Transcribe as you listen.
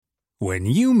When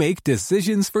you make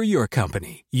decisions for your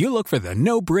company, you look for the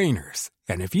no-brainers.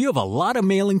 And if you have a lot of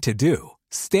mailing to do,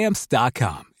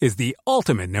 Stamps.com is the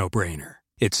ultimate no-brainer.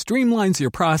 It streamlines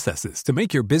your processes to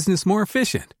make your business more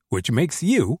efficient, which makes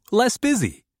you less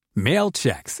busy. Mail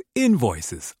checks,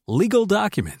 invoices, legal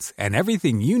documents, and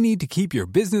everything you need to keep your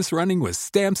business running with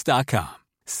Stamps.com.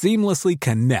 Seamlessly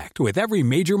connect with every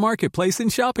major marketplace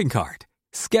and shopping cart.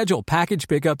 Schedule package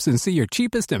pickups and see your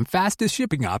cheapest and fastest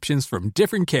shipping options from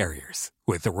different carriers,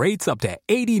 with rates up to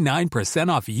 89%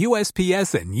 off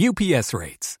USPS and UPS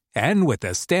rates. And with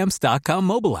the Stamps.com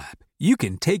mobile app, you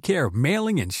can take care of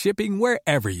mailing and shipping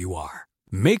wherever you are.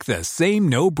 Make the same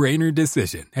no-brainer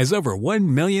decision as over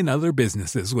 1 million other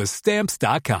businesses with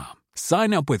Stamps.com.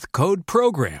 Sign up with code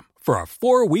PROGRAM for a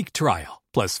 4-week trial,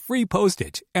 plus free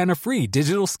postage and a free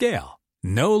digital scale.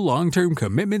 No long-term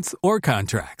commitments or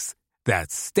contracts.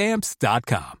 That's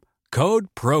Stamps.com. Code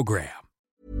PROGRAM.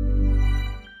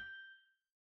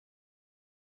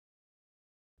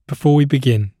 Before we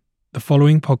begin, the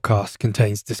following podcast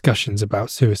contains discussions about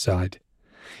suicide.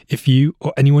 If you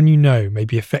or anyone you know may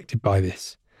be affected by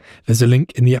this, there's a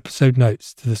link in the episode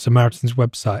notes to the Samaritans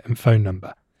website and phone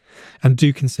number. And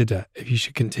do consider if you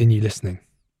should continue listening.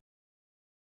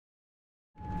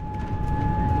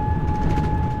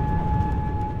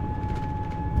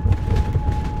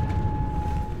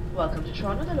 Welcome to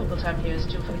Toronto. The local time here is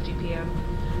 2:50 p.m.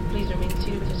 Please remain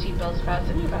seated with your seatbelts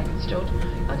fastened and your baggage stowed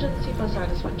until the seatbelt sign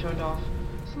has been turned off.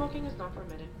 Smoking is not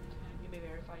permitted. You may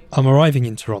verify your... I'm arriving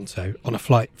in Toronto on a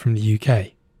flight from the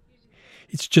UK.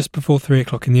 It's just before 3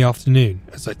 o'clock in the afternoon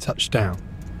as I touch down.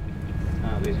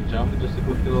 Ladies and gentlemen, just a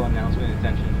quick little announcement and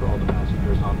attention for all the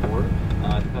passengers on board.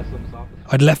 The customs office...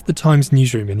 I'd left the Times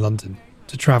newsroom in London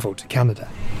to travel to Canada.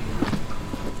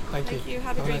 Thank you.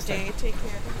 Have a great day. Take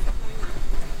care.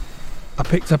 I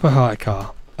picked up a hire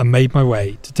car and made my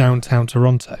way to downtown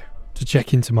Toronto to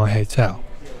check into my hotel.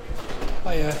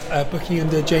 Hiya, booking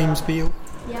under James Beale.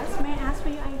 Yes, may I ask for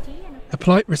your ID? A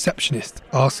polite receptionist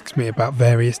asks me about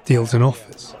various deals and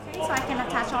offers. So I can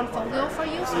attach on folio for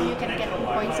you so you can get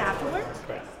points afterwards.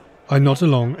 I nod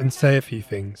along and say a few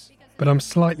things, but I'm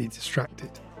slightly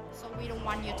distracted. So we don't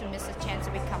want you to miss a chance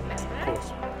to become member.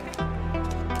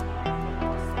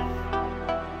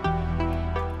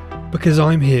 Because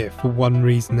I'm here for one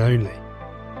reason only,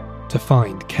 to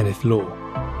find Kenneth Law.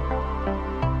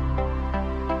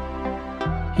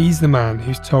 He's the man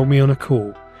who's told me on a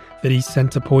call that he's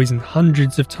sent a poison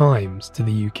hundreds of times to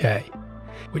the UK,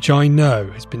 which I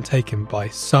know has been taken by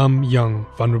some young,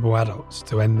 vulnerable adults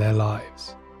to end their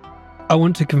lives. I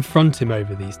want to confront him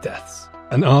over these deaths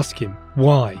and ask him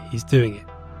why he's doing it.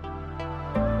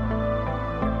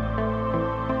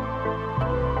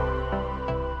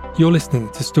 You're listening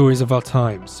to Stories of Our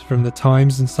Times from The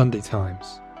Times and Sunday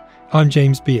Times. I'm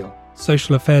James Beale,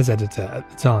 Social Affairs Editor at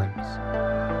The Times.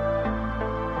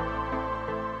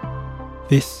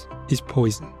 This is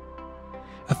Poison,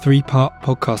 a 3-part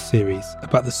podcast series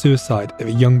about the suicide of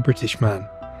a young British man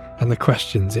and the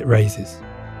questions it raises.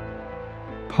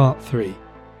 Part 3,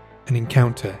 an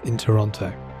encounter in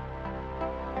Toronto.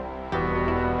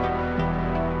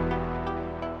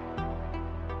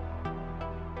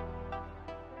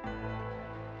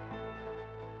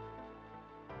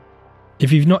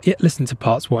 If you've not yet listened to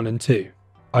parts 1 and 2,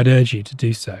 I'd urge you to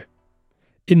do so.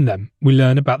 In them, we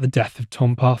learn about the death of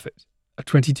Tom Parfitt, a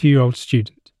 22-year-old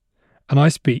student, and I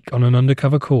speak on an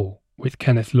undercover call with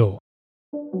Kenneth Law.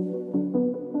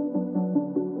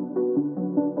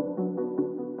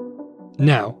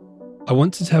 Now, I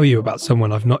want to tell you about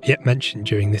someone I've not yet mentioned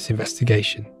during this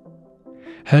investigation.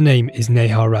 Her name is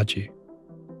Neha Raju.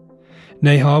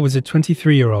 Neha was a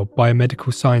 23-year-old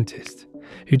biomedical scientist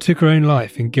who took her own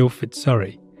life in Guildford,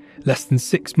 Surrey, less than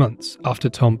 6 months after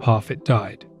Tom Parfitt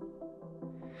died.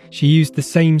 She used the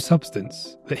same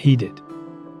substance that he did.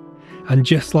 And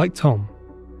just like Tom,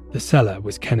 the seller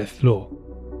was Kenneth Law.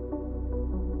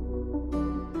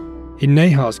 In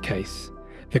Neha's case,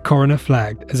 the coroner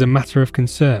flagged as a matter of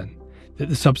concern that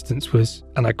the substance was,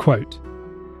 and I quote,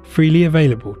 freely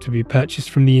available to be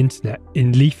purchased from the internet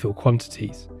in lethal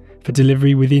quantities for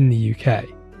delivery within the UK,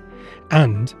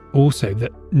 and also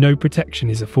that no protection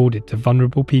is afforded to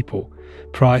vulnerable people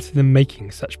prior to them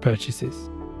making such purchases.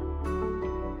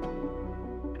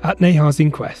 At Neha's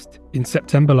inquest in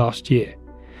September last year,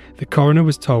 the coroner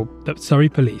was told that Surrey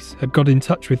police had got in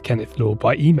touch with Kenneth Law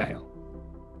by email.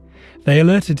 They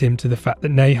alerted him to the fact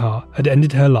that Neha had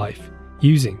ended her life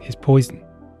using his poison.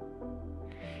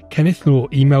 Kenneth Law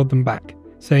emailed them back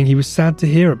saying he was sad to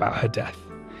hear about her death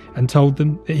and told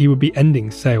them that he would be ending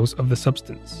sales of the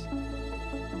substance.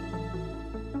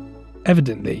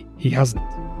 Evidently, he hasn't.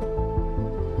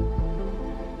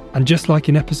 And just like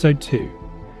in episode 2,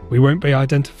 we won't be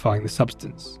identifying the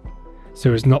substance,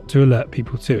 so as not to alert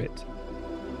people to it.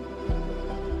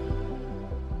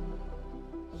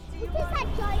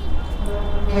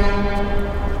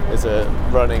 There's a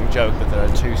running joke that there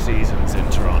are 2 seasons in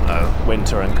Toronto,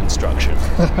 winter and construction.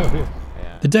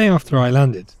 The day after I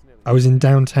landed, I was in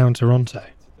downtown Toronto,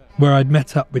 where I'd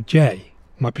met up with Jay,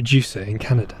 my producer in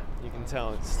Canada. You can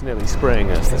tell it's nearly spring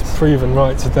as this. It's proven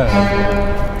right today.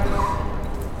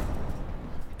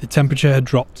 The temperature had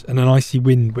dropped and an icy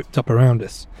wind whipped up around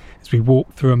us as we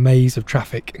walked through a maze of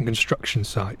traffic and construction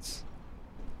sites.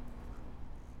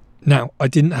 Now, I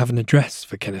didn't have an address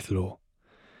for Kenneth Law,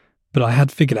 but I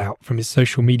had figured out from his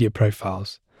social media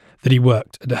profiles that he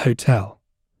worked at a hotel,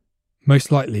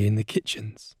 most likely in the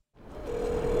kitchens.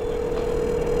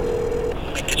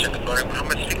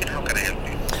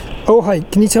 Oh, hi.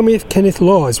 Can you tell me if Kenneth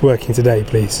Law is working today,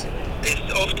 please? He's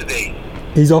off today.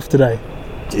 He's off today.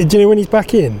 Do you know when he's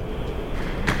back in?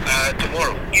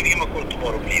 Tomorrow. Give him a call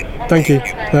tomorrow, please. Thank you.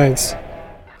 Thanks.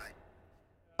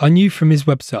 I knew from his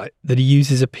website that he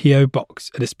uses a PO box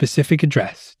at a specific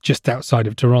address just outside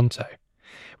of Toronto,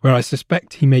 where I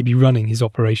suspect he may be running his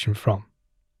operation from.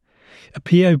 A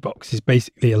PO box is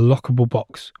basically a lockable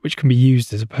box which can be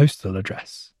used as a postal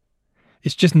address.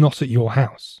 It's just not at your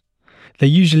house. They're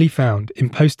usually found in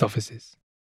post offices.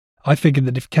 I figured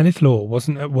that if Kenneth Law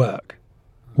wasn't at work,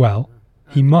 well,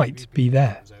 he might be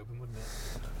there.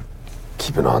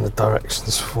 Keep an eye on the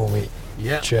directions for me,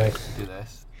 Jay. Do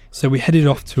this. So we headed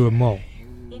off to a mall.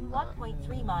 In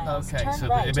 1.3 miles, Okay, turn so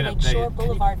right they've to been Lakeshore updated.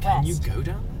 Boulevard Can you West. go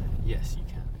down there? Yes, you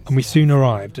can. And we soon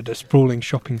arrived at a sprawling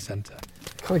shopping centre.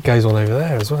 Kind of goes on over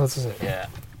there as well, doesn't it? Yeah.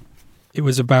 It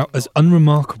was about as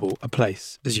unremarkable a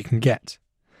place as you can get.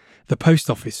 The post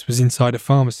office was inside a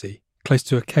pharmacy, close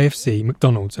to a KFC,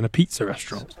 McDonald's and a pizza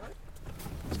restaurant.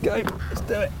 Let's go. Let's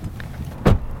do it.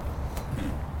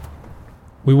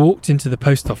 We walked into the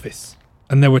post office,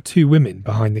 and there were 2 women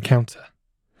behind the counter.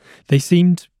 They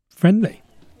seemed friendly.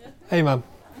 Hey, ma'am.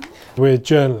 We're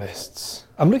journalists.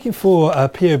 I'm looking for a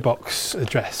PO box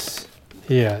address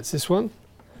here. Is this one?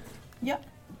 Yeah.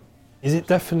 Is it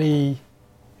definitely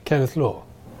Kenneth Law?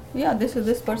 Yeah, this is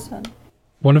this person.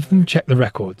 One of them checked the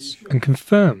records and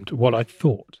confirmed what I'd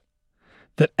thought,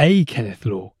 that a Kenneth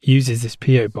Law uses this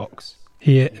PO box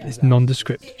here at this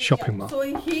nondescript shopping mall. So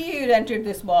he rented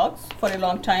this box for a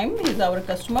long time. He's our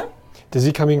customer. Does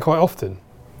he come in quite often?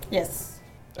 Yes.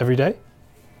 Every day?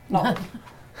 No.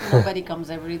 Nobody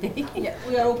comes every day. Yeah,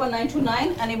 we are open 9 to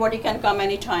 9. Anybody can come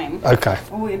anytime. Okay.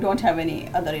 We don't have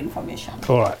any other information.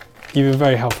 All right. You've been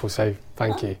very helpful, so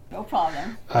thank you. No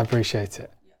problem. I appreciate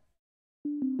it.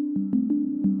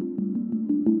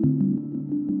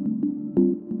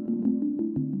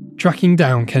 Tracking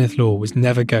down Kenneth Law was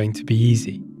never going to be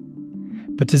easy.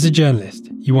 But as a journalist,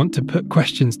 you want to put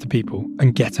questions to people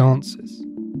and get answers.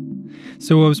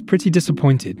 So I was pretty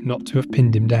disappointed not to have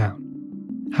pinned him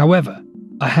down. However,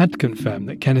 I had confirmed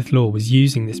that Kenneth Law was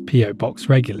using this PO box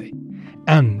regularly,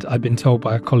 and I'd been told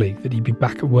by a colleague that he'd be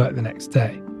back at work the next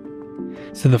day.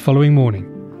 So the following morning,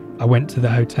 I went to the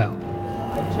hotel.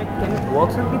 I checked Kenneth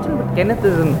works in the kitchen, but Kenneth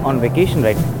is on vacation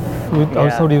right now. I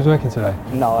was told he was working today.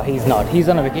 No, he's not. He's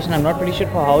on a vacation. I'm not pretty sure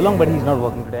for how long, but he's not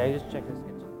working today. I just checked his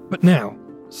kitchen. But now,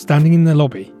 standing in the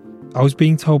lobby, I was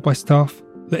being told by staff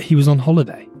that he was on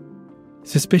holiday.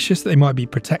 Suspicious that they might be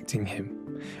protecting him,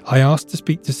 I asked to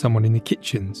speak to someone in the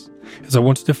kitchens, as I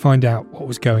wanted to find out what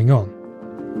was going on.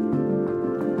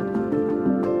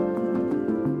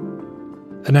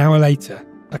 An hour later,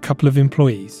 a couple of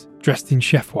employees, dressed in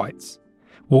chef whites,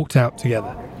 walked out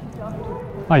together.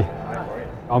 Hi.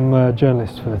 I'm a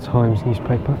journalist for the Times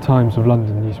newspaper, Times of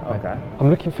London newspaper. Okay. I'm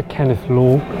looking for Kenneth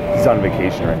Law. He's on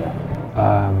vacation right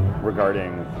now.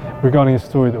 Regarding a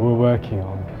story that we're working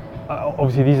on.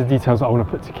 Obviously, these are details that I want to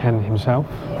put to Ken himself.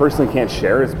 Personally can't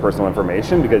share his personal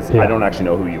information because I don't actually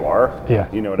know who you are.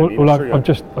 Yeah. You know what I mean? Well, I'm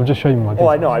just showing you my details. Oh,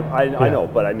 I know. I know,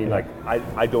 but I mean, like,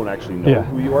 I don't actually know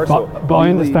who you are. But I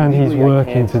understand he's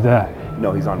working today.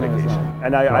 No, he's on vacation,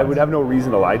 and I would have no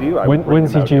reason to lie to you.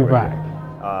 When's he due back?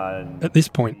 At this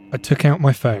point, I took out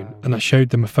my phone and I showed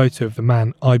them a photo of the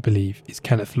man I believe is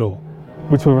Kenneth Law.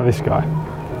 We're talking about this guy,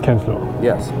 Kenneth Law.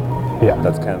 Yes. Yeah.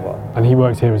 That's Kenneth Law. And he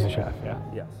works here as a chef, yeah?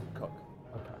 Yes, cook.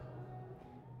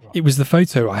 Okay. It was the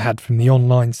photo I had from the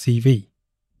online CV.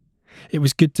 It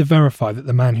was good to verify that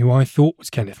the man who I thought was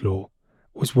Kenneth Law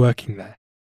was working there.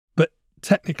 But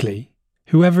technically,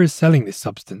 whoever is selling this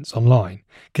substance online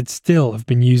could still have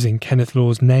been using Kenneth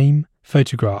Law's name,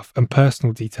 photograph and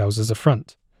personal details as a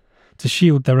front to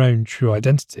shield their own true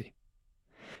identity.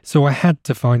 So I had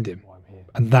to find him,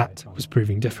 and that was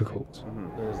proving difficult.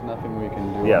 There's nothing we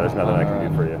can do yeah, there's nothing I can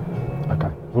do for you. Okay.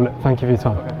 Well, look, thank you for your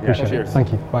time. Appreciate cheers. it.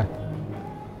 Thank you. Bye.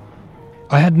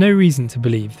 I had no reason to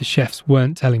believe the chefs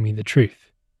weren't telling me the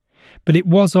truth. But it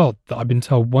was odd that I'd been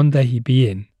told one day he'd be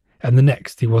in, and the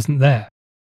next he wasn't there.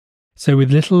 So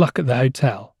with little luck at the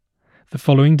hotel, the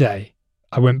following day,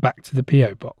 I went back to the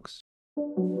P.O. box.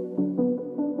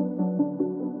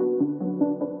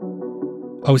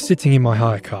 I was sitting in my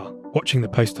hire car, watching the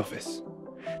post office,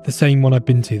 the same one I'd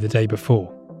been to the day before,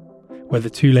 where the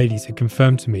two ladies had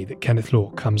confirmed to me that Kenneth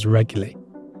Law comes regularly.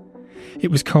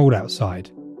 It was cold outside,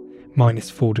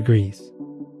 -4 degrees.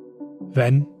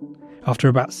 Then, after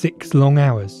about 6 long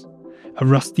hours, a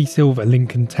rusty silver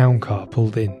Lincoln Town car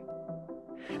pulled in,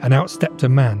 and out stepped a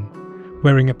man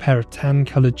wearing a pair of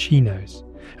tan-coloured chinos,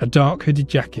 a dark hooded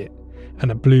jacket,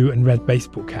 and a blue and red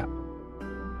baseball cap.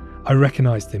 I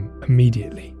recognised him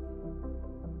immediately.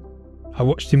 I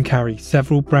watched him carry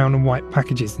several brown and white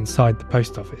packages inside the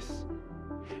post office,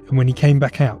 and when he came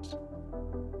back out,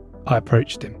 I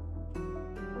approached him.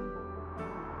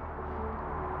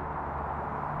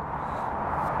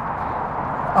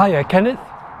 Hiya, Kenneth.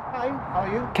 Hi, how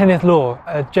are you? Kenneth Law,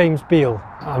 James Beale.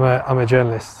 I'm a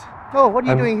journalist. Oh, what are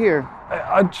you doing here?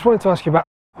 I just wanted to ask you about...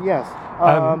 Yes.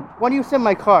 Why don't you send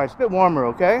my car? It's a bit warmer,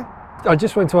 okay? I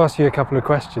just wanted to ask you a couple of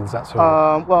questions, that's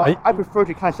all. I prefer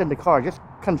to kind of send the car. Just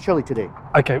kind of chilly today.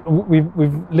 Okay,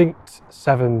 we've linked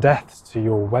 7 deaths to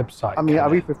your website. I mean, I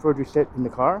really prefer to sit in the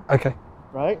car. Okay.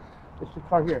 Right? It's the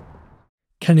car here.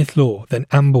 Kenneth Law then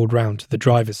ambled round to the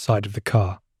driver's side of the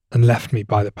car and left me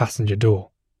by the passenger door.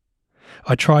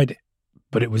 I tried it,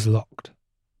 but it was locked.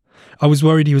 I was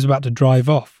worried he was about to drive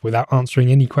off without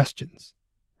answering any questions.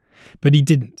 But he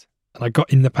didn't, and I got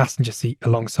in the passenger seat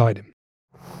alongside him.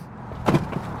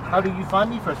 How did you find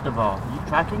me, first of all? Are you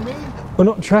tracking me? We're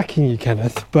not tracking you,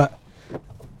 Kenneth, but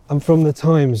I'm from the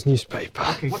Times newspaper.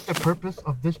 Okay, what's the purpose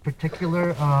of this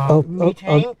particular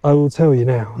meeting? I will tell you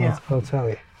now. Yeah. I'll tell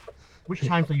you. Which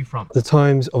Times are you from? The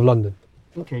Times of London.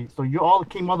 Okay, so you all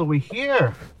came all the way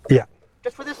here? Yeah.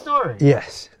 Just for this story?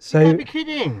 Yes. So You can't be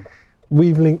kidding.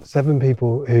 We've linked 7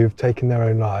 people who've taken their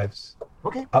own lives.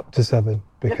 Okay. Up to 7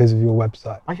 because of your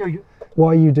website. I hear you. Why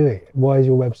are you doing it? Why is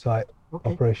your website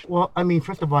operational? Well, I mean,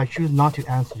 first of all, I choose not to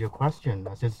answer your question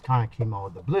as this kind of came out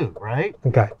of the blue, right?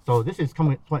 Okay. So this is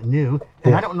quite new,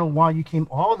 and I don't know why you came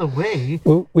all the way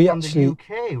from the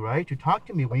UK, right, to talk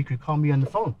to me when you could call me on the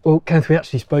phone. Well, Kenneth, we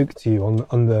actually spoke to you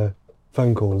on the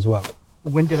phone call as well.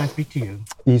 When did I speak to you?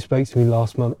 You spoke to me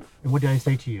last month. And what did I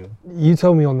say to you? You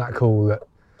told me on that call that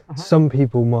some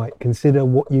people might consider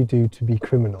what you do to be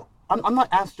criminal. I'm not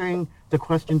answering the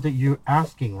questions that you're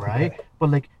asking, right? Okay. But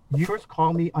like, you first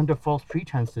called me under false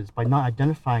pretenses by not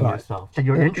identifying yourself. That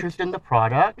you're interested in the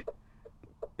product.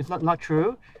 It's not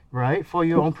true, right? For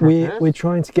your own purpose. We're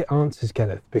trying to get answers,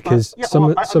 Kenneth, because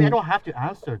I don't have to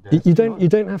answer this. You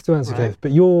don't have to answer, Kenneth,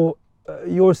 but you're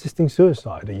assisting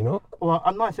suicide, are you not? Well,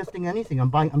 I'm not assisting anything.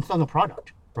 I'm selling a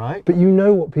product, right? But you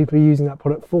know what people are using that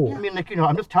product for. Yeah, I mean, like,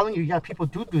 I'm just telling you, people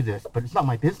do this, but it's not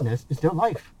my business. It's their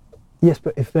life. Yes,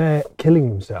 but if they're killing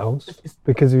themselves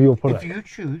because of your product. If you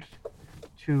choose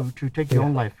to take your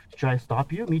own life, should I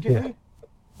stop you immediately?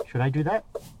 Yeah. Should I do that?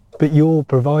 But you're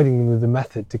providing them with a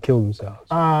method to kill themselves.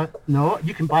 No,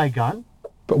 you can buy a gun.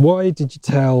 But why did you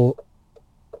tell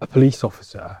a police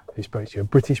officer who spoke to you, a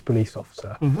British police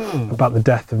officer, about the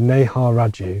death of Nehar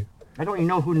Raju? I don't even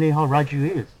know who Nehar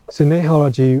Raju is. So Nehar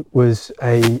Raju was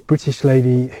a British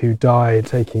lady who died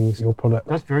taking your product.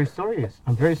 That's very serious.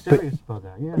 I'm very serious about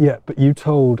that, yeah. Yeah, but you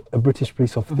told a British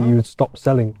police officer that you would stop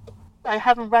selling. I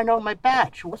haven't ran out my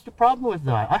batch. What's the problem with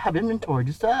that? I have inventory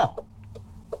to sell.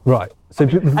 Right. So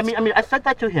I mean, I said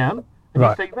that to him, and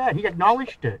he said, right, he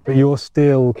acknowledged it. But you're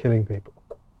still killing people.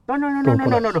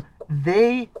 No.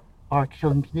 They are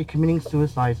committing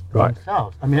suicide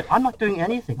themselves. I mean, I'm not doing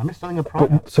anything. I'm just selling a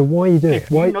product. So why are you doing it?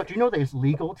 Do you know that it's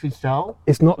legal to sell?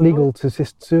 It's not legal to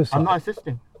assist suicide. I'm not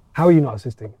assisting. How are you not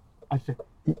assisting? I said,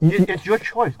 it's your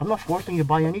choice. I'm not forcing you to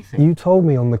buy anything. You told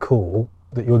me on the call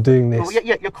that you're doing this. Well,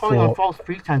 yeah, you're calling on false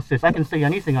pretenses. I can say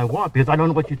anything I want because I don't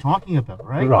know what you're talking about,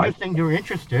 right? You're saying you're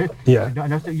interested. Yeah.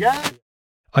 And I said, yeah.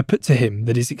 I put to him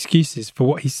that his excuses for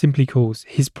what he simply calls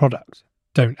his product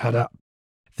don't add up.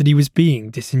 That he was being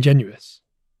disingenuous.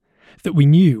 That we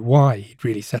knew why he'd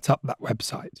really set up that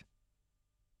website.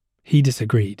 He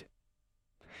disagreed.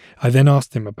 I then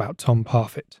asked him about Tom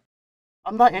Parfitt.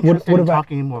 I'm not interested in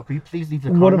talking anymore. Could you please leave the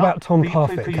car? What about Tom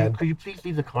Parfitt, Ken? Could you please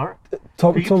leave the car? I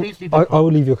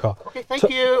will leave your car. Okay, thank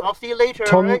you. I'll see you later.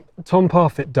 Tom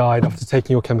Parfitt died after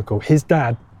taking your chemical. His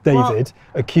dad, David,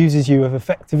 accuses you of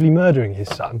effectively murdering his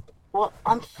son. Well,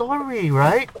 I'm sorry,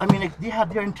 right? I mean, they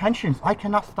have their intentions. I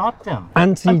cannot stop them.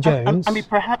 Anthony Jones. I mean,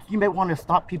 perhaps you may want to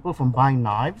stop people from buying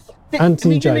knives.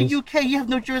 Anthony Jones. In the UK, you have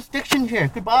no jurisdiction here.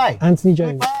 Goodbye. Anthony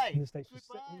Jones. Goodbye.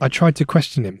 I tried to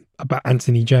question him about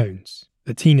Anthony Jones,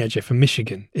 the teenager from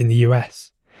Michigan in the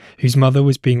US, whose mother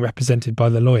was being represented by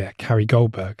the lawyer Carrie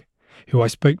Goldberg, who I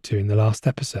spoke to in the last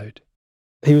episode.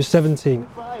 He was 17.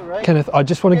 Right? Kenneth, I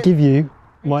just want to give you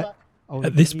my...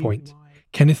 At this point,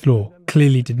 Kenneth Law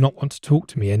clearly did not want to talk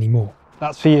to me anymore.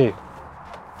 That's for you.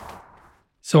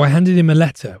 So I handed him a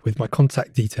letter with my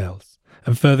contact details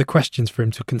and further questions for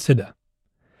him to consider.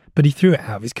 But he threw it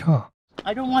out of his car.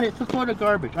 I don't want it. It's a sort of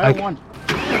garbage. I don't want it.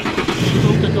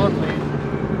 Close the door, please.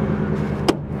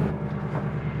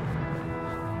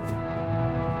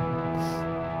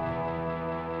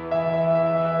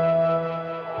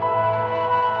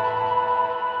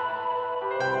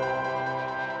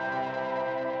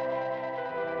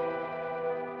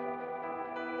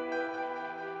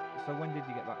 So when did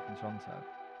you get back from Toronto?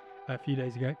 A few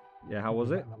days ago. Yeah, how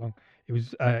was it? Not that long. It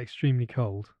was extremely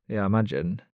cold. Yeah, I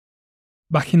imagine.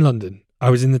 Back in London, I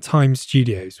was in the Times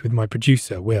studios with my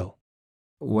producer, Will.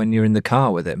 When you're in the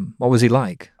car with him, what was he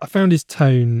like? I found his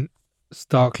tone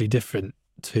starkly different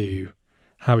to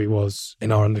how he was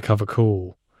in our undercover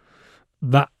call.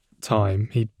 That time,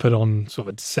 he'd put on sort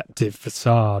of a deceptive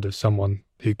facade of someone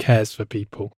who cares for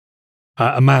people.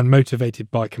 A man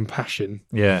motivated by compassion.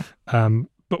 Yeah.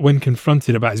 But when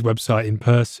confronted about his website in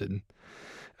person,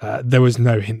 there was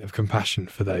no hint of compassion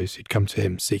for those who'd come to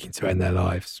him seeking to end their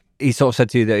lives. He sort of said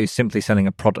to you that he was simply selling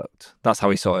a product. That's how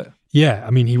he saw it. Yeah,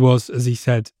 I mean, he was, as he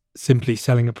said, simply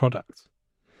selling a product.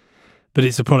 But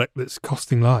it's a product that's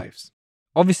costing lives.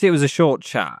 Obviously, it was a short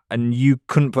chat and you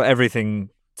couldn't put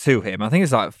everything to him. I think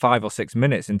it's like 5 or 6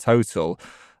 minutes in total.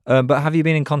 But have you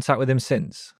been in contact with him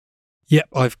since? Yep,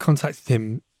 I've contacted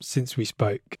him since we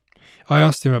spoke. I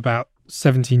asked him about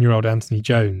 17-year-old Anthony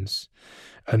Jones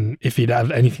and if he'd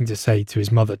had anything to say to his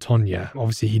mother, Tonya.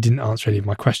 Obviously, he didn't answer any of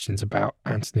my questions about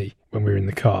Anthony when we were in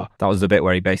the car. That was the bit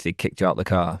where he basically kicked you out the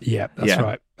car. Yeah, that's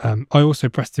right. I also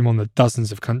pressed him on the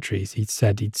dozens of countries he'd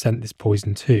said he'd sent this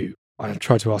poison to. I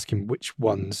tried to ask him which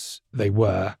ones they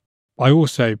were. I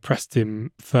also pressed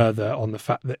him further on the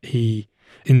fact that he,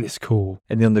 in this call...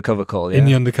 In the undercover call, yeah. In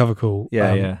the undercover call.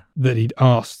 Yeah. That he'd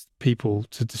asked people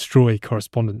to destroy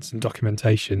correspondence and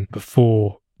documentation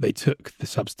before they took the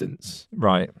substance.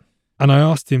 Right. And I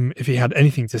asked him if he had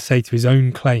anything to say to his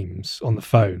own claims on the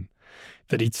phone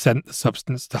that he'd sent the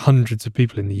substance to hundreds of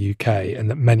people in the UK and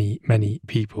that many, many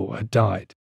people had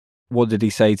died. What did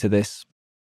he say to this?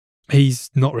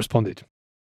 He's not responded.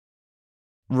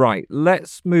 Right,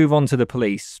 let's move on to the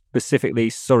police, specifically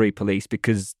Surrey Police,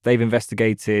 because they've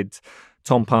investigated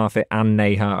Tom Parfitt and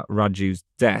Neha Raju's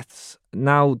deaths.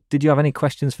 Now, did you have any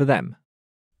questions for them?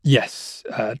 Yes.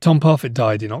 Tom Parfitt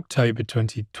died in October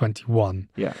 2021.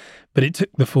 Yeah. But it took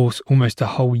the force almost a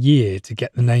whole year to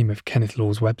get the name of Kenneth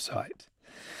Law's website.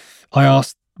 I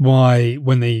asked why,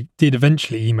 when they did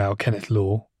eventually email Kenneth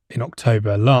Law in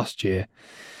October last year,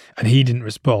 and he didn't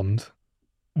respond,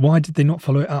 why did they not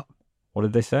follow it up? What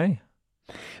did they say?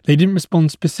 They didn't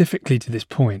respond specifically to this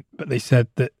point, but they said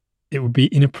that it would be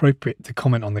inappropriate to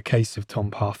comment on the case of Tom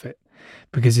Parfitt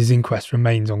because his inquest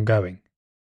remains ongoing.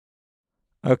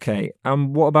 Okay,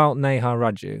 and what about Neha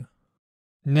Raju?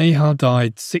 Neha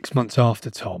died 6 months after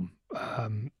Tom.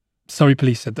 Surrey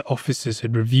Police said that officers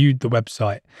had reviewed the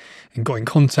website and got in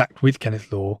contact with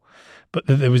Kenneth Law, but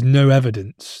that there was no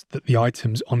evidence that the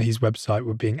items on his website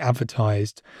were being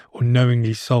advertised or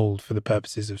knowingly sold for the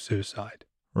purposes of suicide.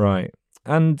 Right.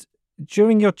 And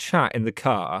during your chat in the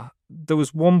car, there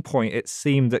was one point it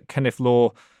seemed that Kenneth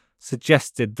Law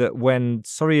suggested that when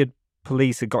Surrey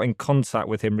Police had got in contact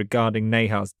with him regarding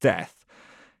Neha's death,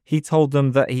 he told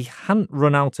them that he hadn't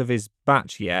run out of his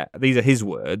batch yet, these are his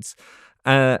words,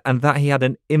 and that he had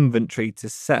an inventory to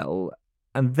sell.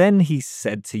 And then he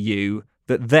said to you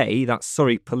that that's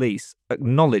Surrey Police,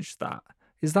 acknowledged that.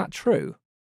 Is that true?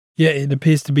 Yeah, it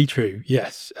appears to be true,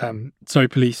 yes. Surrey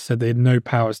Police said they had no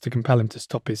powers to compel him to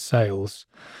stop his sales,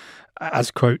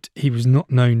 as, quote, he was not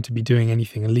known to be doing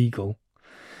anything illegal.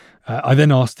 I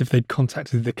then asked if they'd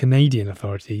contacted the Canadian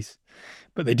authorities,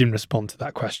 but they didn't respond to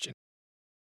that question.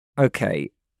 Okay,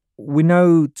 we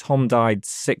know Tom died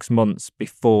 6 months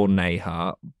before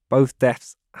Neha. Both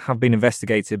deaths have been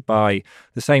investigated by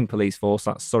the same police force,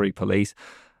 that's Surrey Police.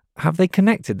 Have they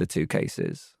connected the two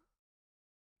cases?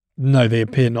 No, they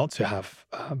appear not to have.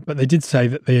 But they did say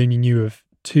that they only knew of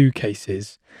 2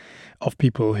 cases of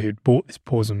people who'd bought this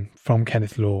poison from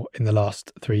Kenneth Law in the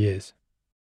last 3 years.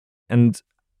 And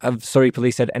have Surrey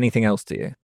Police said anything else to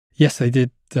you? Yes, they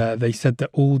did. They said that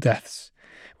all deaths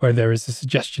where there is a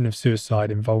suggestion of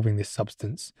suicide involving this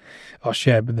substance, are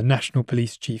shared with the National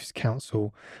Police Chiefs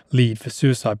Council lead for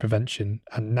suicide prevention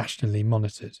and nationally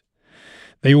monitored.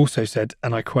 They also said,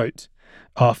 and I quote,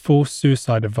 "Our forced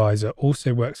suicide advisor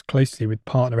also works closely with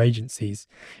partner agencies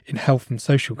in health and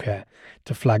social care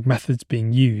to flag methods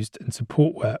being used and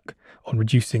support work on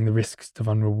reducing the risks to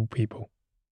vulnerable people."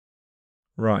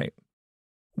 Right.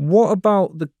 What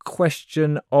about the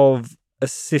question of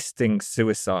assisting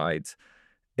suicide?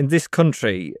 In this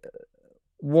country,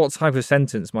 what type of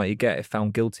sentence might you get if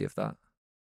found guilty of that?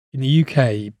 In the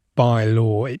UK, by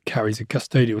law, it carries a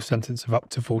custodial sentence of up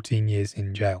to 14 years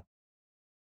in jail.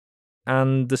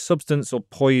 And the substance or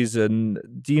poison,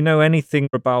 do you know anything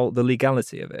about the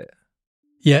legality of it?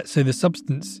 Yeah, so the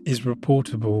substance is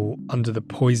reportable under the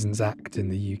Poisons Act in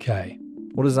the UK.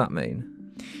 What does that mean?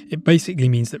 It basically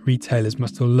means that retailers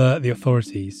must alert the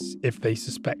authorities if they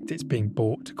suspect it's being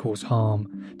bought to cause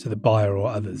harm to the buyer or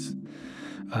others.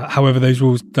 However, those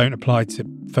rules don't apply to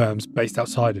firms based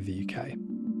outside of the UK.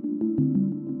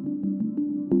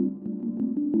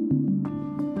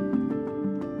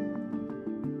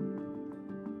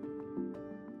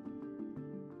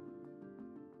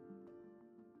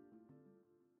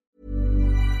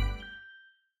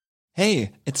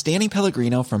 Hey, it's Danny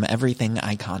Pellegrino from Everything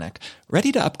Iconic.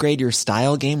 Ready to upgrade your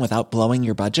style game without blowing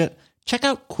your budget? Check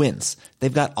out Quince.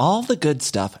 They've got all the good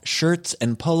stuff, shirts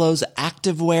and polos,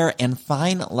 activewear, and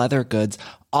fine leather goods,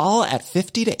 all at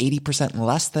 50 to 80%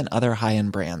 less than other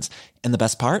high-end brands. And the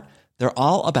best part? They're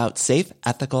all about safe,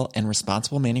 ethical, and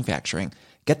responsible manufacturing.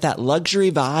 Get that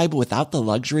luxury vibe without the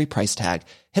luxury price tag.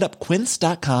 Hit up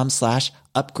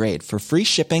quince.com/upgrade for free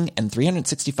shipping and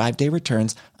 365-day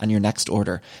returns on your next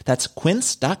order. That's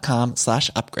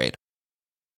quince.com/upgrade.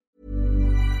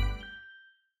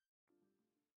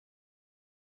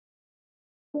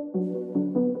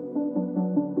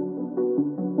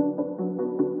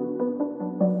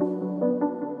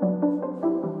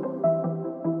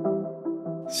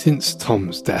 Since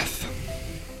Tom's death,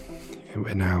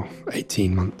 we're now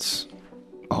 18 months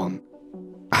on.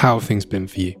 How have things been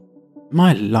for you?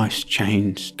 My life's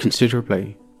changed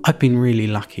considerably. I've been really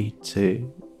lucky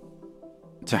to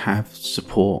have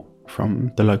support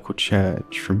from the local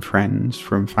church, from friends,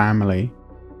 from family.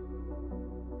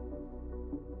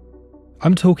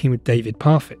 I'm talking with David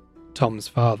Parfitt, Tom's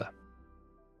father.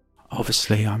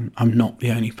 Obviously, I'm not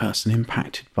the only person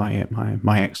impacted by it.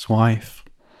 My ex-wife,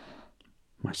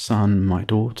 my son, my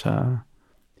daughter,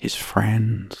 his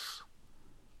friends.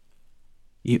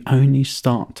 You only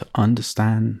start to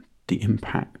understand the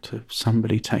impact of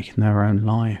somebody taking their own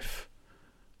life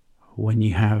when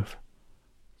you have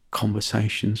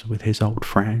conversations with his old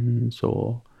friends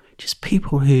or just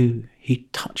people who he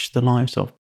touched the lives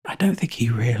of. I don't think he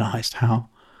realised how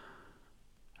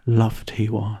loved he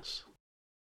was.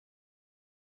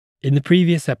 In the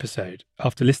previous episode,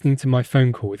 after listening to my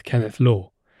phone call with Kenneth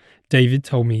Law, David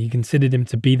told me he considered him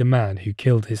to be the man who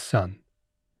killed his son.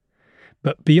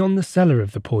 But beyond the seller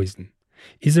of the poison,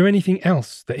 is there anything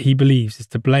else that he believes is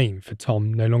to blame for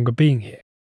Tom no longer being here?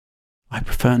 I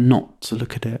prefer not to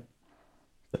look at it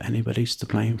that anybody's to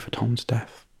blame for Tom's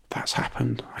death. That's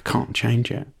happened. I can't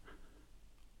change it.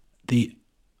 The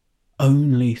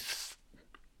only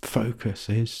focus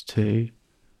is to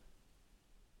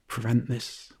prevent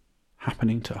this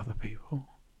happening to other people.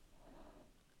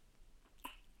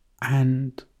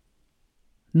 And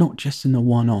not just in a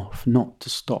one-off, not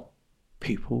to stop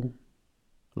people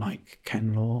like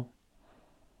Ken Law,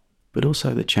 but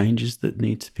also the changes that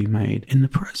need to be made in the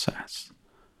process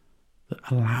that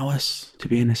allow us to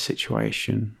be in a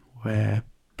situation where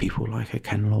people like a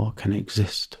Ken Law can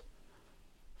exist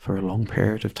for a long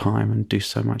period of time and do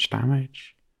so much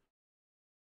damage.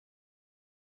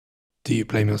 Do you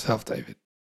blame yourself, David?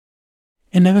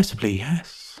 Inevitably,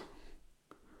 yes.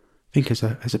 I think as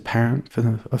a parent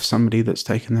of somebody that's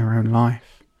taken their own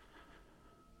life,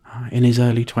 in his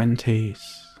early 20s,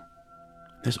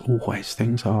 there's always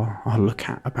things I'll look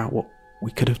at about what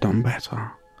we could have done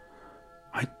better.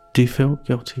 I do feel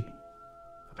guilty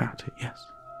about it, yes.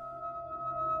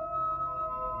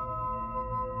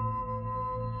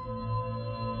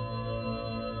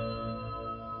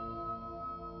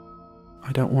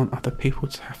 I don't want other people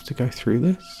to have to go through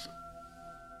this.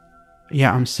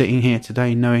 Yeah, I'm sitting here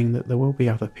today knowing that there will be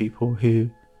other people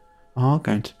who are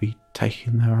going to be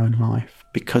taking their own life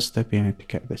because they've been able to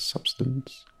get this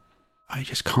substance. I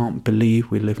just can't believe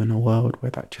we live in a world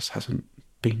where that just hasn't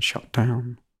been shut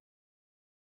down.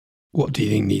 What do you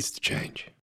think needs to change?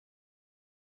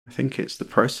 I think it's the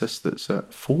process that's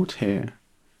at fault here.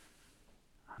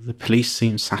 The police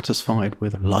seemed satisfied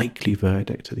with a likely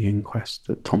verdict at the inquest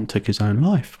that Tom took his own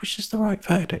life, which is the right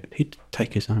verdict. He'd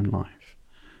take his own life.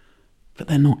 But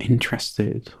they're not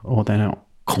interested, or they're not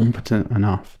competent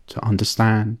enough to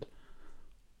understand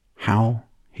how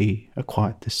he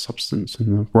acquired this substance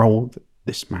and the role that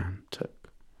this man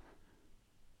took.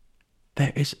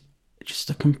 There is just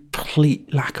a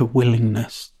complete lack of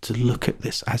willingness to look at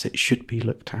this as it should be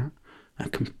looked at, a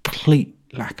complete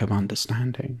lack of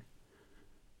understanding.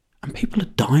 And people are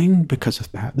dying because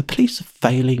of that. The police are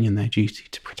failing in their duty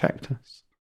to protect us.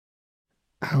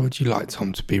 How would you like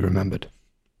Tom to be remembered?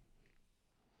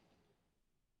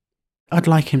 I'd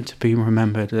like him to be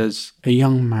remembered as a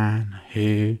young man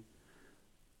who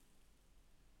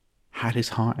had his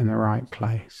heart in the right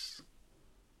place,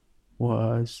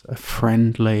 was a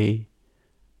friendly,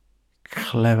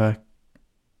 clever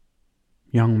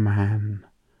young man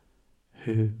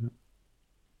who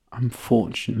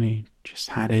unfortunately just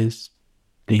had his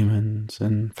demons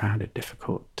and found it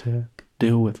difficult to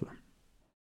deal with them.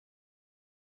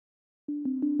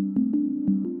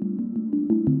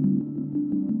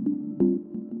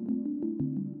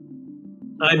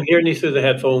 I'm hearing you through the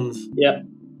headphones. Yeah.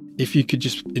 If you could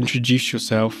just introduce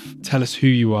yourself, tell us who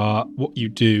you are, what you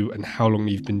do, and how long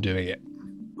you've been doing it.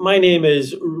 My name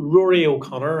is Rory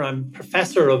O'Connor. I'm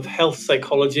Professor of Health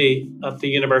Psychology at the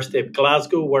University of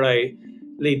Glasgow, where I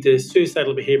lead the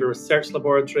Suicidal Behaviour Research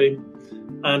Laboratory.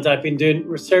 And I've been doing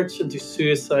research into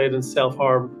suicide and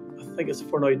self-harm, I think it's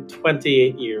for now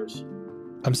 28 years.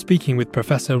 I'm speaking with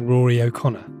Professor Rory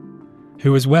O'Connor,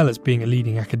 who, as well as being a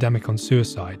leading academic on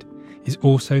suicide, is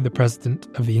also the president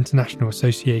of the International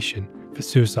Association for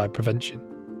Suicide Prevention.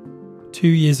 2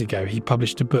 years ago, he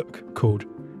published a book called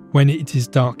When It Is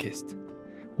Darkest: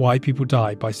 Why People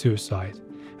Die by Suicide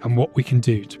and What We Can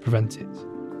Do to Prevent It.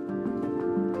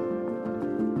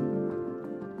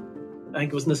 I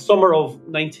think it was in the summer of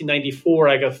 1994,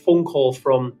 I got a phone call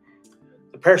from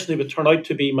the person who would turn out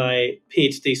to be my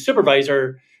PhD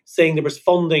supervisor saying there was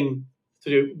funding to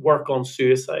do work on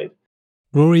suicide.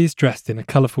 Rory is dressed in a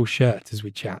colourful shirt as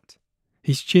we chat.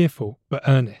 He's cheerful but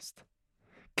earnest,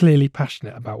 clearly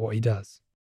passionate about what he does.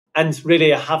 And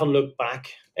really, I haven't looked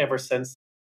back ever since.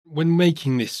 When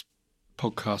making this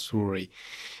podcast, Rory,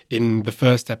 in the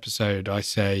first episode, I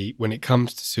say, when it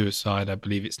comes to suicide, I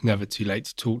believe it's never too late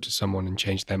to talk to someone and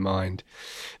change their mind.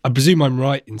 I presume I'm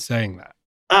right in saying that.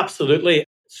 Absolutely.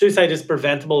 Suicide is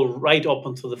preventable right up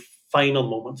until the final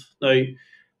moment. Now,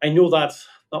 I know that's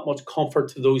not much comfort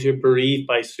to those who are bereaved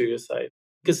by suicide,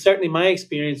 because certainly my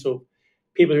experience of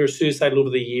people who are suicidal over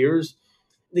the years,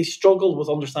 they struggle with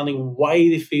understanding why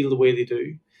they feel the way they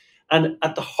do. And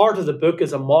at the heart of the book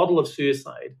is a model of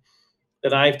suicide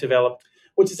that I've developed,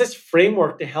 which is this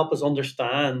framework to help us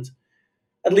understand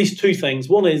at least two things.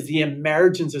 One is the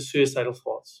emergence of suicidal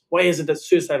thoughts. Why is it that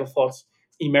suicidal thoughts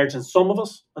emerge in some of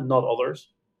us and not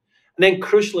others? And then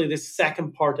crucially, this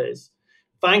second part is,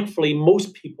 thankfully,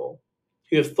 most people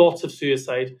who have thoughts of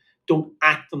suicide don't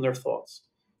act on their thoughts.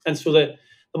 And so the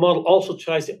model also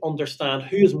tries to understand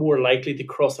who is more likely to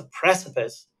cross a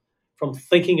precipice from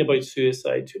thinking about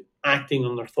suicide to acting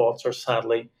on their thoughts or,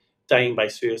 sadly, dying by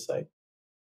suicide.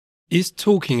 Is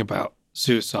talking about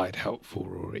suicide helpful,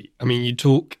 Rory? I mean, you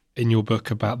talk in your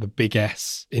book about the big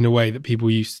S in a way that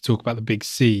people used to talk about the big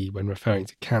C when referring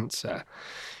to cancer.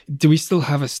 Do we still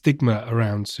have a stigma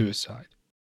around suicide?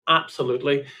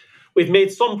 Absolutely. We've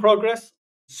made some progress,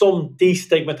 some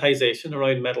destigmatization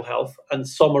around mental health and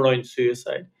some around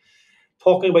suicide.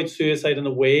 Talking about suicide in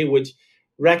a way which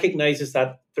recognizes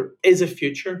that there is a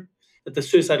future, that the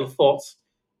suicidal thoughts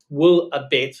will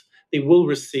abate, they will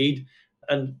recede,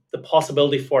 and the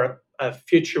possibility for a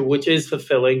future which is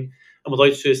fulfilling and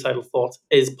without suicidal thoughts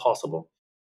is possible.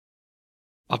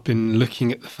 I've been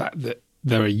looking at the fact that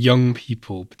there are young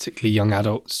people, particularly young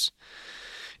adults,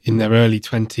 in their early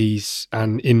 20s,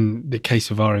 and in the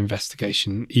case of our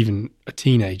investigation, even a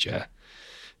teenager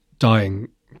dying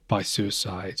by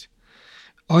suicide.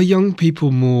 Are young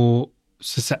people more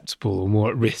susceptible or more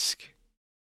at risk?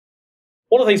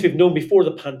 One of the things we've known before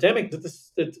the pandemic, that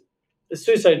the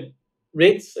suicide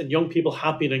rates in young people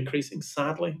have been increasing,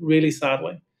 sadly, really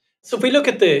sadly. So if we look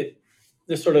at the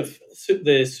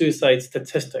suicide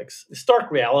statistics, the stark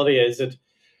reality is that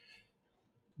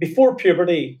before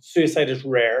puberty, suicide is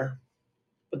rare.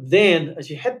 But then as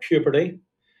you hit puberty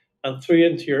and through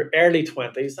into your early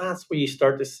 20s, that's where you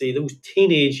start to see those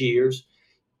teenage years.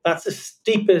 That's the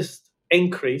steepest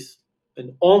increase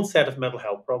in onset of mental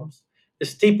health problems, the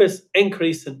steepest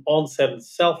increase in onset of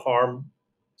self-harm,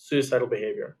 suicidal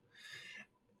behaviour.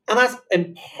 And that's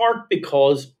in part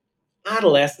because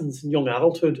adolescence and young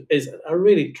adulthood is a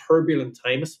really turbulent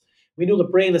time. We know the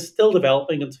brain is still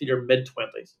developing until your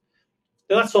mid-20s.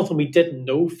 Now, that's something we didn't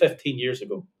know 15 years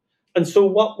ago. And so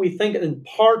what we think in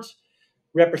part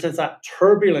represents that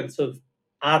turbulence of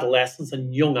adolescence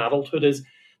and young adulthood is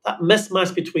that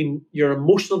mismatch between your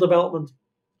emotional development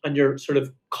and your sort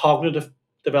of cognitive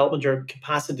development, your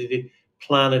capacity to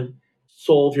plan and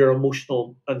solve your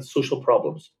emotional and social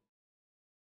problems.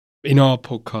 In our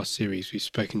podcast series, we've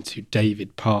spoken to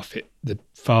David Parfitt, the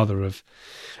father of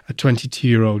a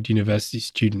 22-year-old university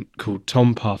student called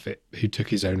Tom Parfitt, who took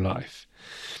his own life.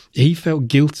 He felt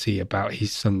guilty about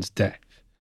his son's death.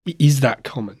 Is that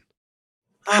common?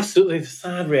 Absolutely. The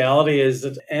sad reality is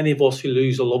that any of us who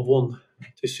lose a loved one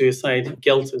to suicide,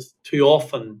 guilt is too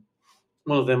often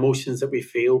one of the emotions that we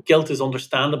feel. Guilt is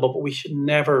understandable, but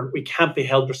we can't be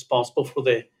held responsible for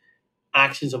the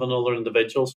actions of another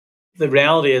individual. The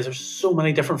reality is there's so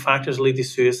many different factors that lead to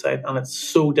suicide, and it's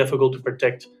so difficult to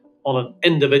predict on an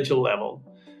individual level.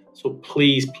 So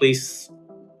please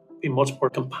be much more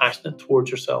compassionate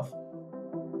towards yourself.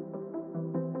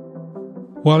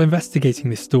 While investigating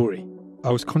this story,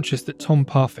 I was conscious that Tom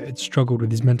Parfitt had struggled with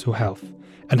his mental health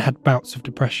and had bouts of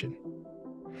depression.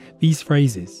 These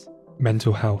phrases,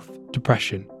 mental health,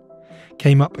 depression,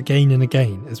 came up again and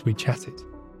again as we chatted.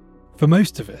 For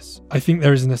most of us, I think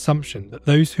there is an assumption that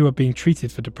those who are being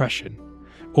treated for depression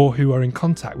or who are in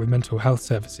contact with mental health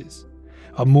services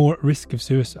are more at risk of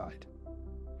suicide.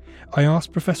 I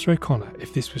asked Professor O'Connor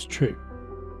if this was true.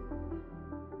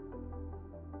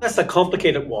 That's a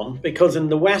complicated one because in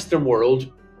the Western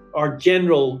world, our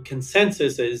general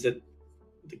consensus is that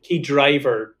the key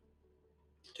driver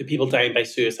to people dying by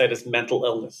suicide is mental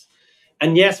illness.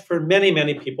 And yes, for many,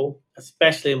 many people,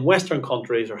 especially in Western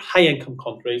countries or high-income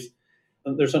countries,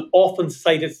 there's an often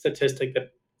cited statistic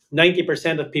that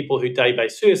 90% of people who die by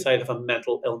suicide have a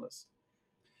mental illness.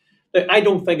 Now, I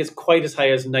don't think it's quite as high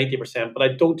as 90%, but I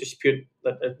don't dispute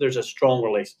that there's a strong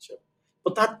relationship.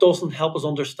 But that doesn't help us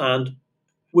understand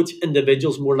which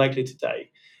individuals are more likely to die.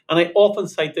 And I often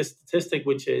cite this statistic,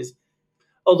 which is,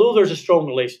 although there's a strong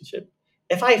relationship,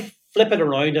 if I flip it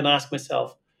around and ask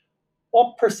myself,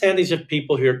 what percentage of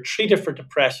people who are treated for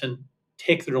depression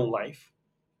take their own life?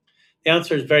 The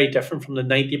answer is very different from the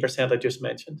 90% I just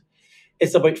mentioned.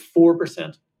 It's about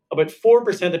 4%. About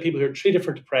 4% of people who are treated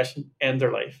for depression end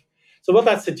their life. So what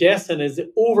that's suggesting is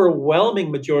the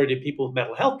overwhelming majority of people with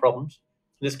mental health problems,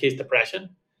 in this case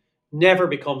depression, never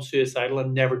become suicidal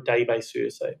and never die by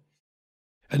suicide.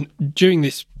 And during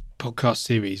this podcast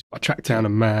series, I tracked down a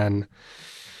man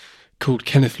called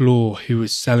Kenneth Law who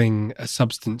was selling a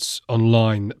substance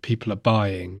online that people are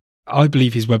buying. I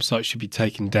believe his website should be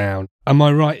taken down. Am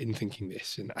I right in thinking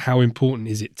this? And how important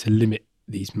is it to limit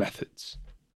these methods?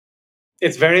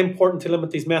 It's very important to limit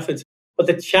these methods. But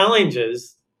the challenge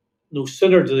is, no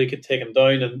sooner do they get taken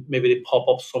down and maybe they pop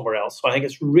up somewhere else. So I think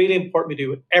it's really important we do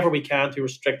whatever we can to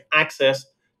restrict access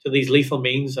to these lethal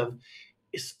means, and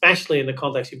especially in the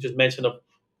context you've just mentioned of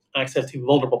access to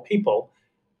vulnerable people.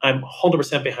 I'm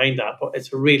 100% behind that, but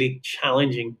it's a really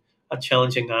challenging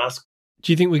ask.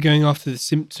 Do you think we're going after the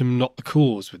symptom, not the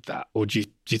cause with that? Or do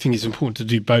you think it's important to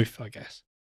do both, I guess?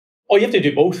 Oh, you have to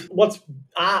do both. What's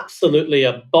absolutely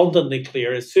abundantly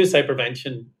clear is suicide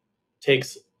prevention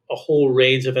takes a whole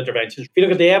range of interventions. If you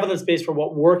look at the evidence base for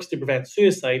what works to prevent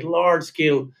suicide,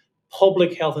 large-scale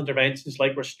public health interventions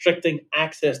like restricting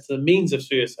access to the means of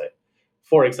suicide,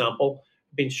 for example,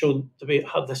 have been shown to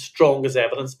have the strongest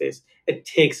evidence base. It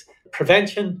takes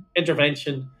prevention,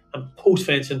 intervention, and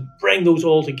post-prevention, bring those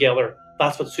all together.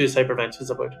 That's what suicide prevention is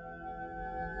about.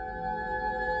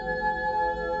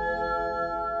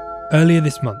 Earlier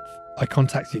this month, I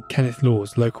contacted Kenneth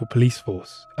Law's local police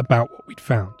force about what we'd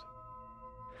found.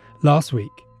 Last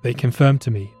week, they confirmed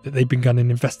to me that they'd begun an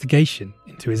investigation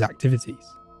into his activities.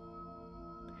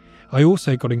 I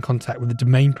also got in contact with the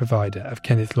domain provider of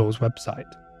Kenneth Law's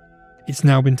website. It's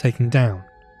now been taken down,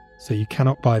 so you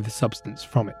cannot buy the substance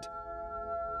from it.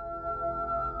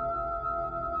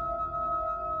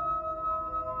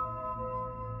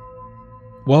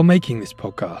 While making this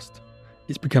podcast,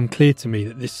 it's become clear to me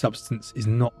that this substance is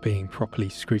not being properly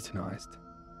scrutinised.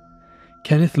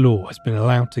 Kenneth Law has been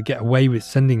allowed to get away with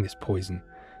sending this poison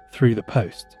through the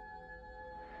post.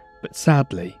 But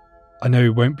sadly, I know he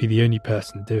won't be the only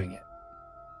person doing it.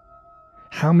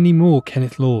 How many more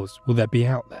Kenneth Laws will there be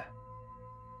out there?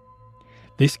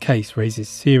 This case raises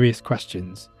serious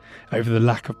questions over the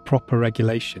lack of proper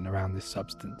regulation around this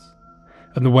substance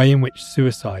and the way in which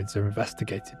suicides are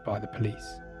investigated by the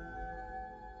police.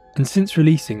 And since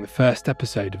releasing the first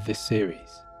episode of this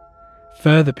series,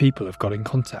 further people have got in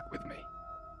contact with me.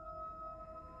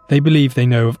 They believe they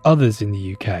know of others in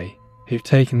the UK who've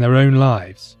taken their own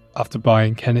lives after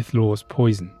buying Kenneth Law's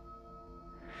poison.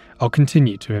 I'll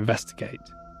continue to investigate.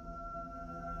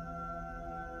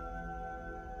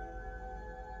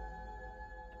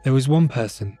 There was one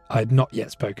person I had not yet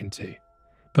spoken to,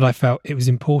 but I felt it was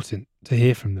important to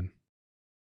hear from them.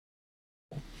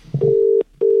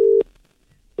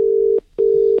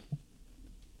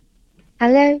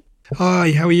 Hello?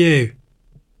 Hi, how are you?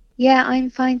 Yeah,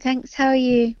 I'm fine, thanks. How are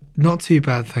you? Not too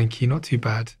bad, thank you, not too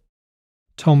bad.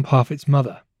 Tom Parfitt's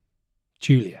mother,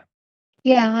 Julia.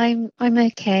 Yeah, I'm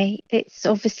okay. It's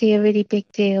obviously a really big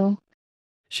deal.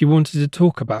 She wanted to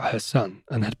talk about her son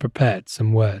and had prepared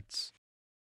some words.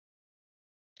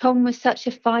 Tom was such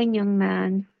a fine young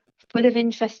man, full of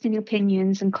interesting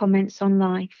opinions and comments on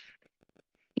life.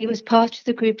 He was part of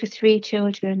the group of 3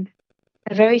 children,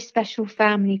 a very special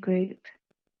family group.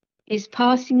 His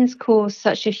passing has caused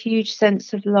such a huge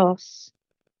sense of loss.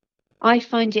 I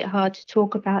find it hard to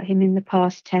talk about him in the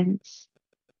past tense.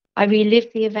 I relive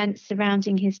the events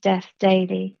surrounding his death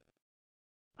daily.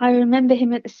 I remember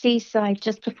him at the seaside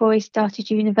just before he started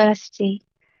university,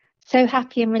 so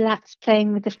happy and relaxed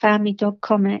playing with the family dog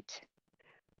Comet.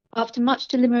 After much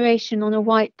deliberation on a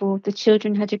whiteboard, the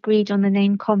children had agreed on the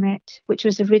name Comet, which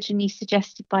was originally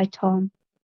suggested by Tom.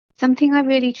 Something I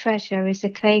really treasure is a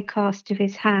clay cast of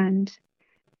his hand,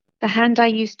 the hand I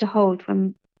used to hold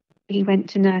when he went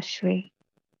to nursery.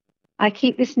 I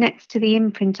keep this next to the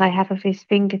imprint I have of his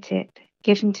fingertip,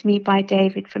 given to me by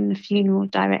David from the funeral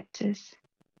directors.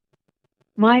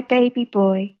 My baby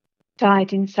boy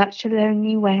died in such a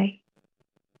lonely way.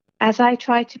 As I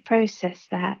try to process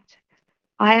that,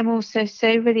 I am also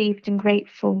so relieved and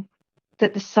grateful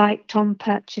that the site Tom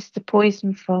purchased the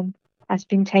poison from has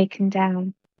been taken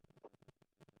down.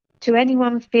 To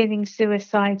anyone feeling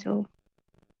suicidal,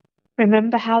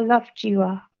 remember how loved you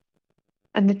are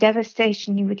and the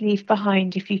devastation you would leave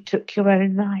behind if you took your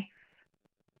own life.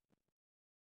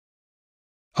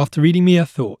 After reading me her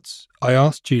thoughts, I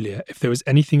asked Julia if there was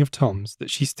anything of Tom's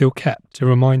that she still kept to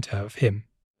remind her of him.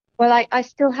 Well, I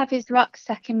still have his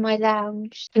rucksack in my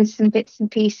lounge with some bits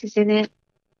and pieces in it.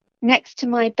 Next to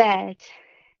my bed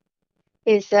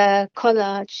is a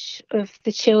collage of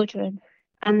the children.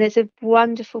 And there's a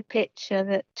wonderful picture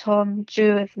that Tom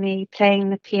drew of me playing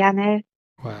the piano.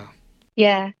 Wow.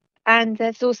 Yeah. And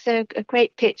there's also a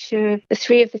great picture of the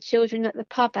 3 of the children at the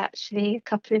pub, actually, a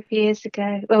couple of years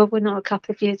ago. Well, not a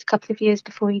couple of years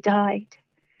before he died.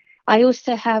 I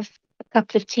also have a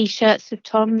couple of T-shirts of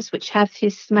Tom's, which have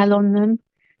his smell on them,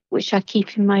 which I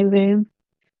keep in my room.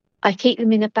 I keep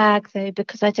them in a bag, though,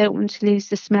 because I don't want to lose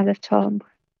the smell of Tom.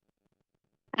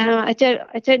 I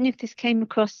don't know if this came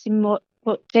across in what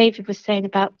David was saying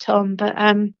about Tom, but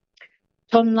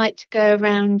Tom liked to go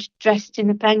around dressed in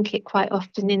a blanket quite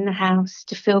often in the house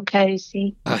to feel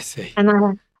cosy. I see.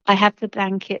 And I have the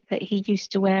blanket that he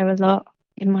used to wear a lot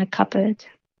in my cupboard.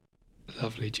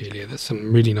 Lovely, Julia. There's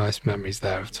some really nice memories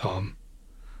there of Tom.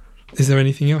 Is there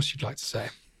anything else you'd like to say?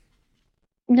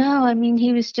 No, I mean,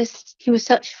 he was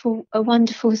such a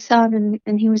wonderful son,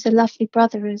 and he was a lovely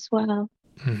brother as well.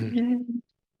 Mm-hmm. You know?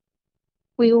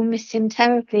 We all miss him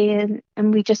terribly,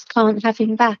 and we just can't have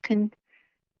him back. And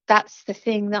that's the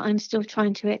thing that I'm still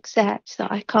trying to accept,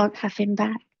 that I can't have him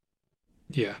back.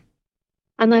 Yeah.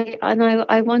 And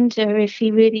I wonder if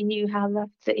he really knew how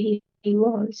loved that he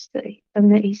was,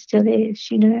 and that he still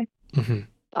is, you know. Mm-hmm.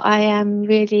 But I am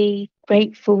really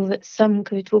grateful that some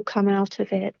good will come out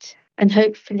of it, and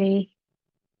hopefully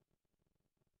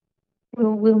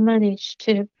we'll manage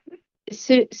to.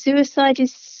 Suicide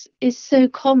is so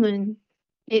common.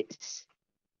 It's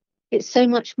so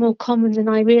much more common than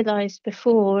I realised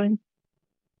before, and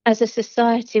as a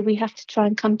society we have to try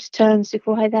and come to terms with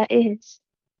why that is.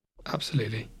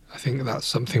 Absolutely. I think that's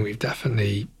something we've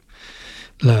definitely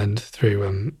learned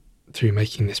through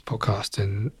making this podcast.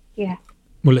 And yeah.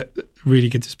 Well, really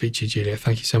good to speak to you, Julia.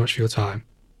 Thank you so much for your time.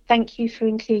 Thank you for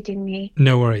including me.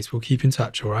 No worries. We'll keep in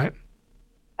touch, all right?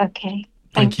 Okay.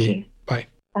 Thank you. Bye.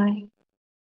 Bye.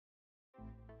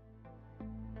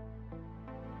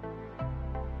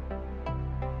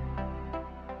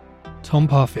 Tom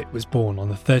Parfitt was born on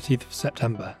the 30th of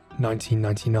September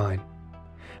 1999,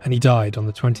 and he died on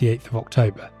the 28th of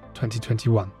October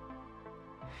 2021.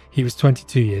 He was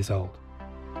 22 years old.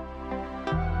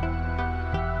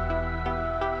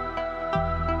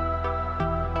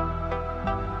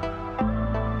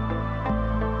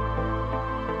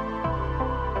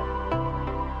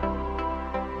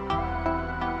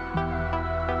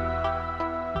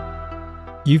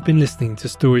 You've been listening to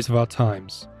Stories of Our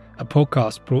Times, a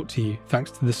podcast brought to you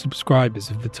thanks to the subscribers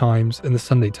of The Times and The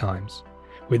Sunday Times,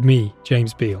 with me,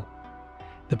 James Beale.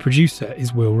 The producer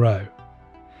is Will Rowe.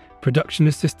 Production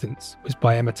assistance was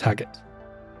by Emma Taggart.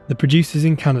 The producers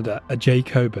in Canada are Jay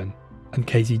Coburn and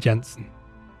Casey Jensen.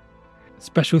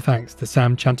 Special thanks to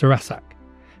Sam Chantarasak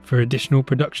for additional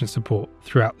production support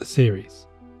throughout the series.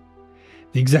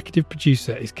 The executive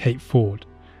producer is Kate Ford,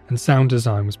 and sound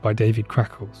design was by David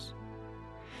Crackles.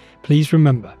 Please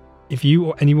remember, if you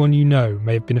or anyone you know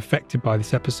may have been affected by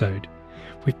this episode,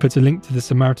 we've put a link to the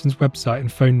Samaritans website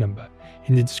and phone number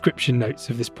in the description notes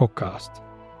of this podcast.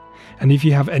 And if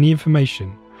you have any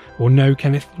information or know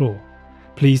Kenneth Law,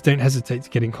 please don't hesitate to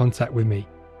get in contact with me.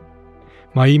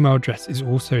 My email address is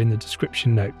also in the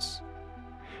description notes.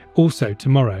 Also,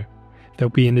 tomorrow, there'll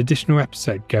be an additional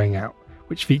episode going out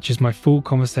which features my full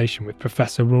conversation with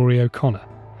Professor Rory O'Connor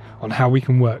on how we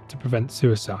can work to prevent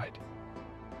suicide.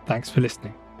 Thanks for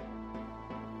listening.